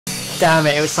Damn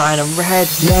it, it was cyan and red.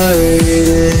 No,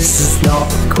 this is not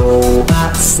cool.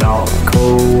 That's not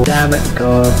cool. Damn it,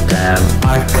 goddamn.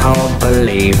 I can't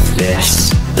believe this.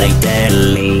 They dare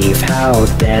leave. How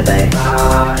dare they?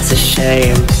 Ah, it's a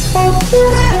shame. What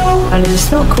the hell? And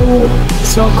it's not cool.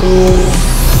 It's not cool.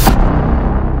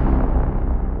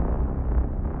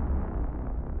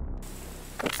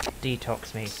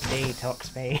 Detox me.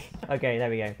 Detox me. Okay, there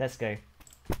we go. Let's go.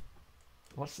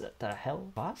 What's the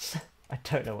hell? Bus? I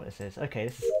don't know what this is. Okay,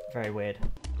 this is very weird.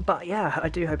 But yeah, I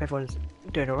do hope everyone's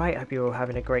doing alright. I hope you're all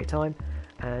having a great time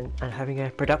and having a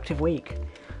productive week.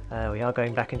 We are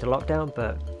going back into lockdown,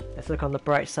 but let's look on the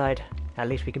bright side. At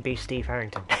least we can be Steve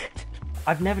Harrington.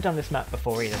 I've never done this map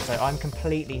before either, so I'm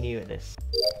completely new at this.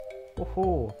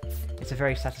 Woohoo! It's a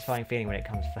very satisfying feeling when it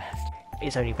comes first.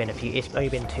 It's only been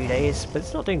 2 days, but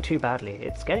it's not doing too badly.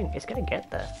 It's gonna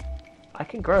get there. I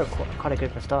can grow quite a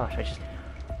good moustache.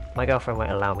 My girlfriend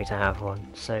won't allow me to have one,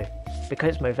 so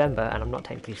because it's November and I'm not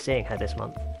technically seeing her this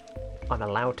month, I'm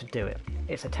allowed to do it.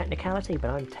 It's a technicality, but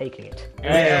I'm taking it.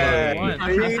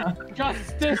 Hey.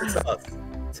 Justice!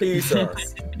 Too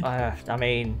sus. I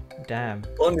mean, damn.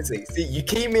 Honestly, see, you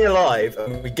keep me alive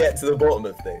and we get to the bottom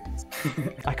of things.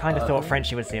 I kind of thought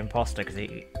Frenchie was the imposter because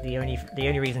the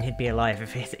only reason he'd be alive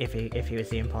if he was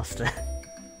the imposter.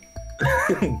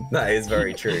 That is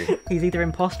very true. He's either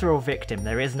imposter or victim.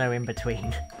 There is no in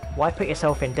between. Why put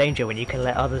yourself in danger when you can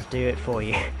let others do it for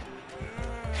you?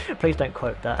 Please don't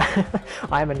quote that.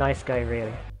 I am a nice guy,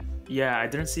 really. Yeah, I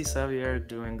didn't see Xavier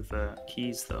doing the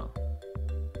keys though.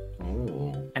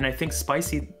 Ooh. And I think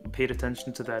Spicy paid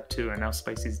attention to that too, and now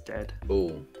Spicy's dead.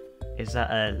 Ooh. Is that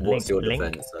a link? What's your link?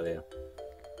 defense, Xavier?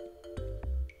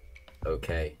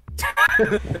 Okay.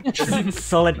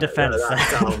 Solid defense.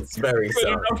 That sounds very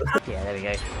sus. Yeah, there we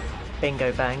go.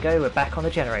 Bingo bango, we're back on the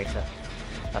generator.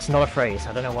 That's not a phrase,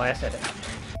 I don't know why I said it.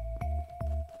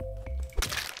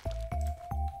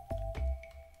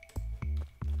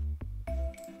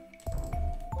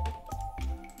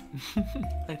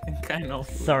 I think I know.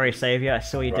 Sorry, Saviour, I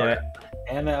saw you do it.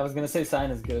 And I was gonna say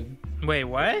sign is good. Wait,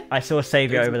 what? I saw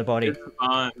Saviour over the body. No,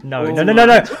 Oh, no, no, no,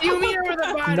 no! What do you mean over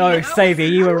the body? No, Saviour,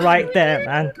 you were right there,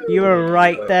 man. You were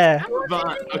right there.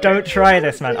 Von. Okay. Don't try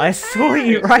this, man. I saw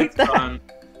you right there. Von.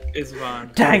 It's Von.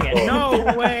 Dang it.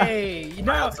 No way!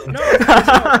 No, no!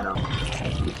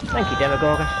 Thank you,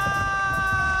 Demogorgon.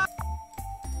 How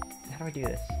do I do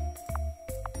this?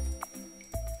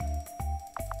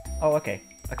 Oh, okay.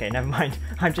 Okay, never mind.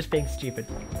 I'm just being stupid.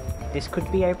 This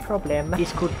could be a problem.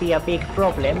 This could be a big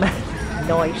problem.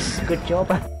 Nice. Good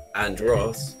job. And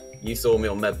Ross, you saw me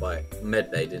on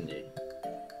Medbay, didn't you?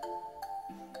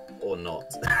 Or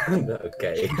not?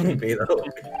 Okay. Be that way.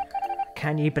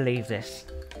 Can you believe this?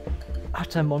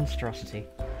 Utter monstrosity.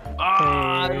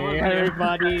 Hey,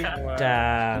 everybody!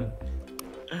 Damn.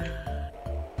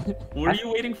 Were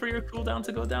you waiting for your cooldown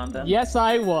to go down then? Yes,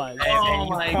 I was. Oh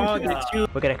my god.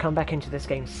 We're gonna come back into this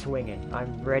game swinging.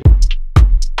 I'm ready.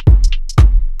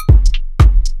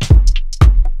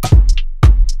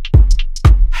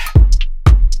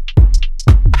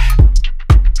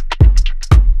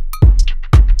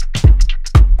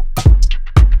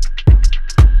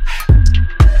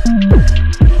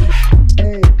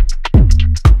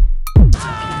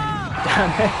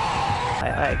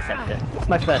 I accept it. It's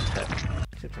my first hook.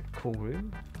 This looks like a cool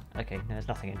room. Okay, no, there's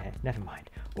nothing in here. Never mind.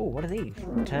 Oh, what are these?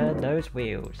 Turn those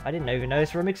wheels. I didn't even know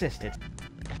this room existed.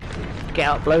 Get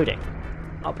uploading.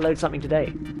 Upload something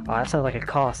today. Oh, that sounds like a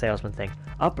car salesman thing.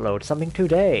 Upload something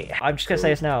today. I'm just gonna say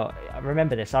this now.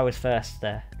 Remember this. I was first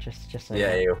there. Just so.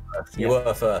 Yeah, you were first. You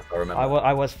were first. I remember.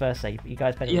 I was first there. You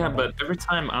guys better. Yeah, remember. but every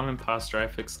time I'm imposter, I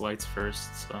fix lights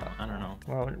first, so I don't know.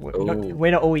 Well,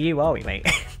 we're not all you, are we, mate?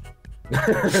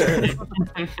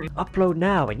 Upload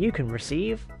now and you can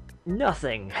receive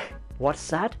nothing. What's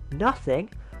that? Nothing?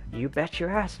 You bet your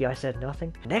ass. Yeah, I said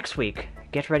nothing. Next week,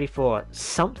 get ready for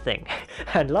something.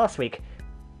 And last week,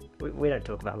 we don't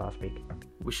talk about last week.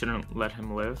 We shouldn't let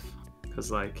him live, because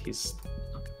like he's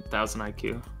 1000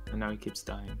 IQ and now he keeps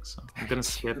dying, so I'm gonna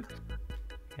skip.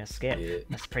 Yeah, skip. Yeah.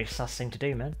 That's a pretty sus thing to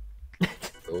do, man.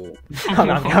 Ooh.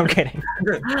 I'm kidding.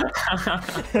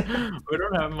 We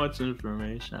don't have much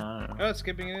information. I don't know. Oh,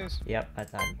 skipping it is. Yep,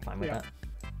 I'm fine with that.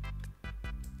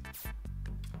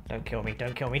 Don't kill me,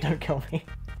 don't kill me, don't kill me.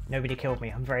 Nobody killed me,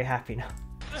 I'm very happy now.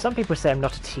 Some people say I'm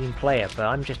not a team player, but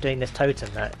I'm just doing this totem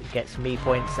that gets me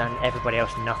points and everybody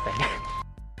else nothing.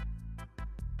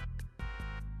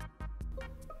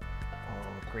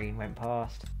 Oh, green went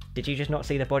past. Did you just not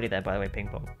see the body there, by the way, Ping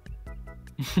Pong?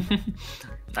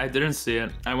 I didn't see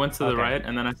it. I went to the Okay. right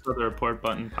and then I saw the report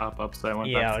button pop up, so I went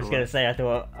back Yeah, to I was the gonna left. say, I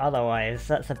thought otherwise,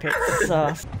 that's a bit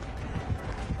sus.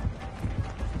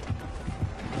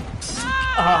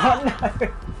 Oh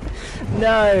no!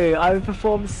 No, I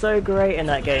performed so great in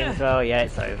that game as well. Yeah,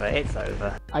 it's over. It's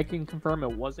over. I can confirm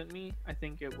it wasn't me. I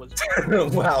think it was.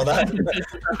 Wow, that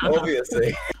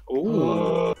obviously.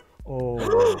 Ooh.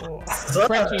 Oh,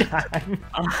 Frenchie. damn.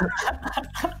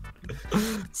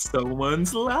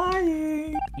 Someone's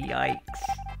lying. Yikes.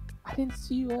 I didn't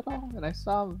see you at all, and I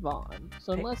saw Von.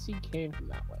 So unless he came from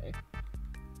that way,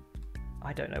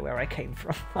 I don't know where I came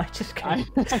from. I just came.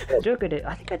 I think I do a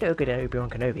good Obi-Wan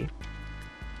Kenobi.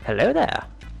 Hello there.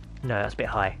 No, that's a bit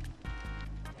high.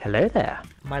 Hello there.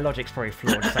 My logic's probably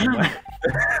flawed somewhere.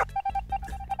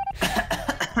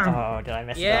 Oh, did I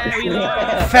mess it up? we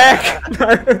lost.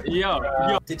 Feck!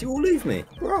 Yo. Did you all leave me?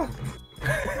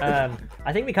 I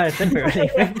think we kind of said we were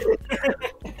leaving.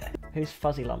 Who's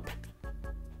Fuzzy Lump?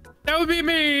 That would be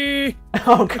me.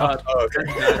 Oh god. Oh, okay.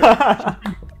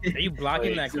 Are you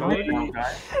blocking that code?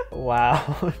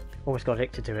 Wow. Almost got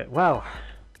addicted to it. Wow.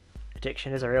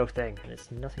 Addiction is a real thing, and it's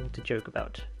nothing to joke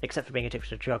about. Except for being addicted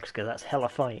to drugs, because that's hella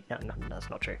funny. No, that's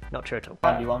not true. Not true at all.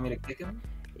 Do you want me to kick him?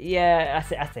 Yeah,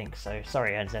 I think so.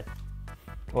 Sorry, NZ.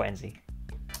 Or NZ.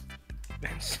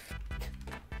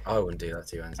 I wouldn't do that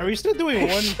to you, Andy. Are we still doing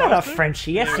one? Shut up,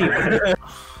 Frenchie. Yes, you would.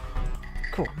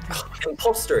 Cool.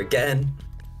 Imposter again.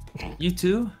 You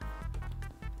too?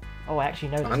 Oh, I actually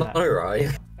know I this. know, right?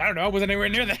 I don't know. I wasn't anywhere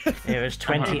near that. It was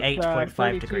 28.5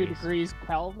 32 degrees. degrees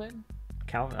Kelvin.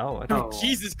 Calvin. Oh, okay. Oh.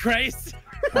 Jesus Christ!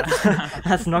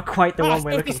 That's not quite the one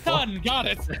we're looking the for. sun. Got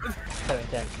it. So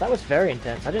intense. That was very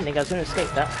intense. I didn't think I was going to escape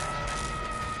that.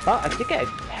 But I did get a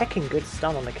hecking good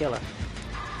stun on the killer.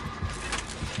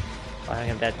 I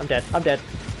think I'm dead. I'm dead. I'm dead.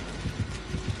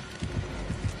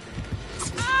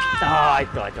 Ah, I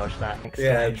dodged that.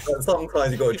 Yeah, but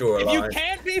sometimes you gotta draw a If you line.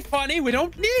 can't be funny, we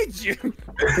don't need you.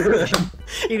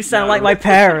 You sound like my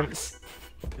parents.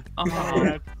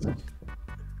 Oh.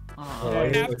 Oh,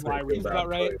 Yeah, that's why pretty was bad that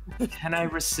right? Can I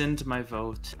rescind my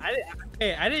vote?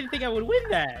 I didn't think I would win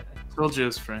that. Told you it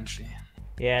was Frenchie.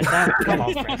 Yeah, damn it. Come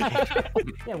on,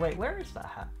 Frenchie. Yeah, wait, where is that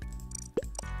hat?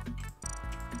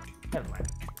 Never mind.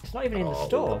 It's not even in the Oh,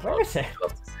 store. well, Where is it? I'd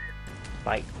love to see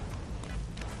Bye.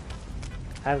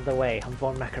 Out of the way, I'm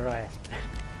Von Macariah.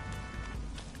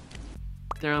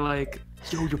 They're like,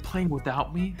 yo, you're playing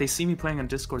without me? They see me playing on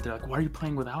Discord, they're like, why are you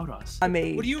playing without us? I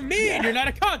mean... What do you mean? You're not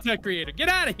a content creator. Get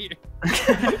out of here.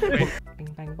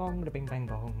 Bing bang bong, bing bang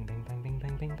bong, bing bang bing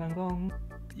bang bing bang bong.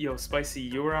 Yo, Spicy,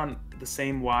 you were on the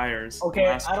same wires. Okay,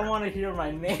 last I don't want to hear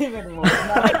my name anymore.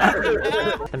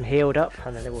 I'm healed up,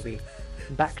 and then it will be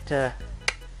back to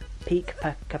peak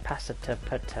capacitor.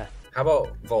 How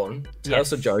about Von? Tell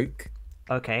us a joke.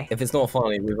 Okay, If it's not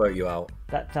funny, we vote you out.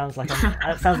 that sounds like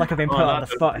I've been put on the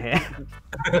spot here.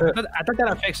 I thought that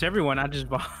affects everyone. I just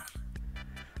bought.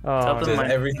 Oh, Tell them Just my-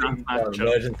 everything, not joke.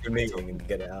 emergency meeting and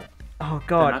get it out. oh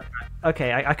god.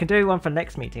 Okay, I can do one for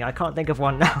next meeting. I can't think of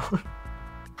one now.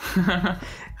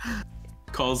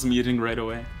 Calls meeting right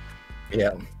away.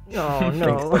 Yeah. Oh Think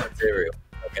no. of material.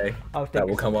 Okay. I'll That think.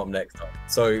 will come up next time.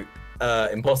 So,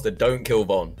 imposter, don't kill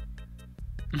Von.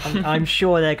 I'm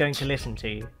sure they're going to listen to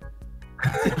you.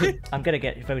 I'm gonna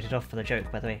get voted off for the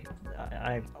joke, by the way.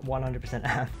 I 100%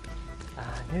 am.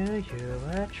 I knew you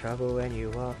were trouble when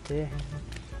you walked in.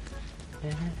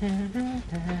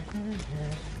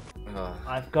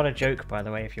 I've got a joke, by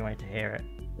the way, if you wanted to hear it.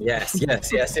 Yes.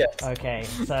 Okay,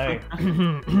 so...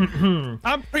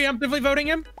 I'm preemptively voting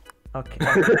him. Okay.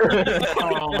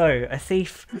 So, a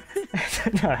thief...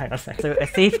 no, hang on a second. So, a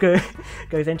thief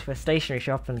goes into a stationery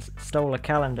shop and stole a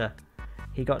calendar.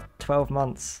 He got 12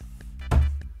 months.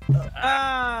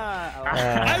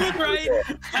 I was right.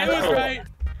 I was right.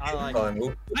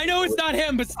 I know it's not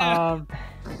him, but still.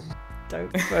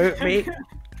 Don't vote me.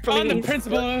 On the Please.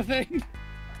 principle of the thing.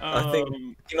 I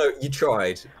think, you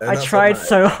tried. and I that's tried what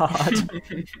so hard.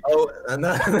 matters. Oh, and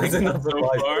that's enough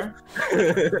So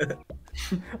advice.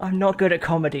 I'm not good at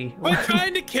comedy. We're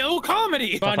trying to kill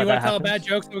comedy. Von, like you want that to tell a happens. bad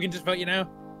joke so we can just vote you now?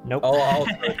 Nope. Oh,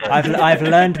 I've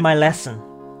learned my lesson.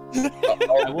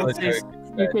 I will say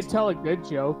You could tell a good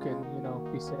joke and,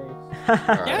 be safe.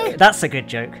 Yeah. That's a good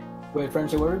joke. Wait,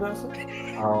 Frenchie, what were you about to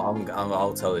say?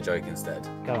 I'll tell the joke instead.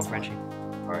 Go on, Frenchie.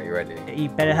 Alright, you ready? You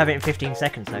better have it in 15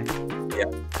 seconds, though.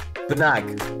 The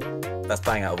nag. That's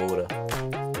bang out of order.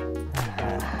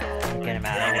 Get him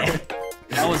out of here.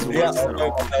 that was worse Yeah, than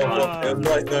all. it was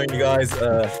nice knowing you guys.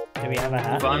 Do we have a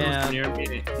hat? Von was near me,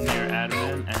 near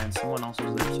admin, and someone else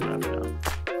was there too after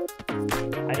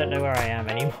that. I don't know where I am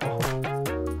anymore.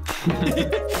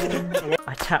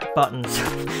 I tap buttons.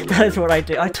 That is what I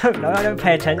do. I don't know. I don't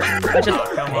pay attention. I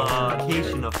just... Come on,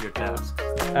 location of your task.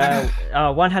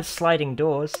 One had sliding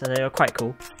doors, so they were quite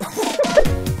cool.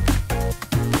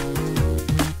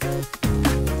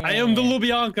 am the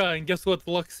Lubyanka, and guess what,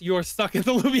 Flux? You're stuck in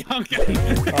the Lubyanka.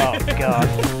 Oh god.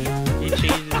 He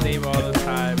changes his name all the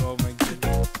time. Oh